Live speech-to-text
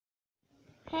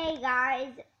Hey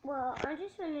guys, well, I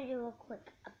just want to do a quick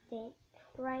update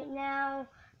right now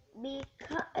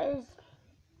because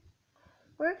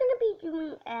we're going to be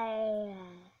doing a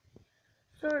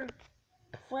sort of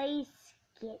play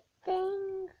skit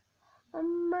thing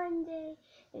on Monday,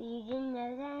 if you didn't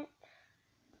know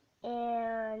that.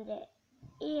 And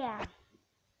yeah,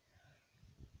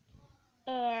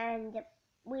 and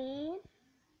we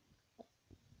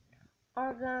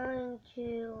are going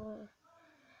to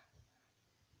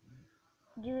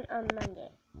do it on Monday.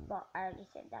 Well, I already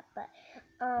said that, but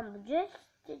just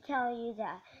to tell you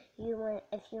that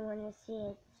if you want to see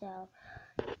it, so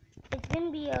it's gonna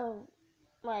be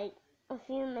like a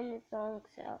few minutes long,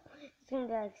 so it's gonna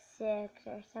be like 6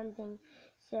 or something.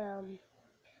 So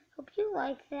hope you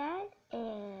like that,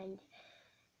 and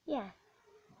yeah,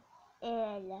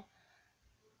 and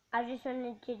I just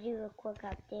wanted to do a quick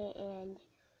update, and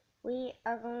we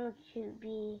are going to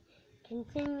be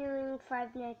continuing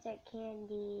Five Nights at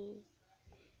Candy's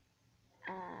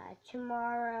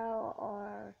tomorrow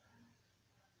or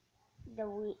in a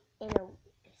week,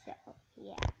 so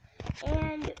yeah.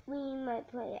 And we might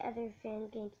play other fan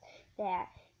games that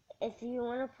if you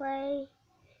want to play,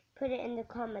 put it in the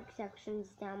comment sections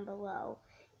down below.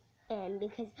 And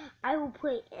because I will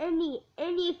play any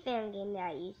fan game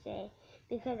that you say,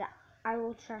 because I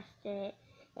will trust it.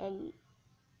 And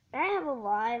I have a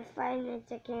lot of Five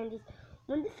Nights at Candy's.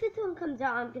 When the 5th one comes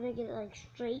out, I'm gonna get it like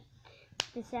straight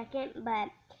the second, but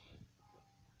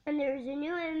and there's a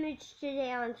new image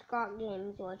today on Scott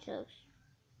Games, which looks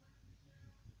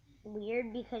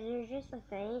weird because there's just a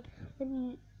thing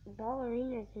with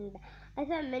ballerinas in it. I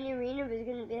thought Mini Arena was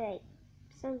going to be like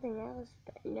something else,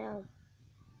 but no.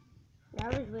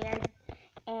 That was weird.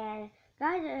 And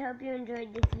guys, I hope you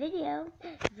enjoyed this video.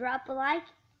 Drop a like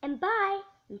and bye.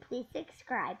 And please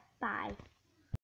subscribe. Bye.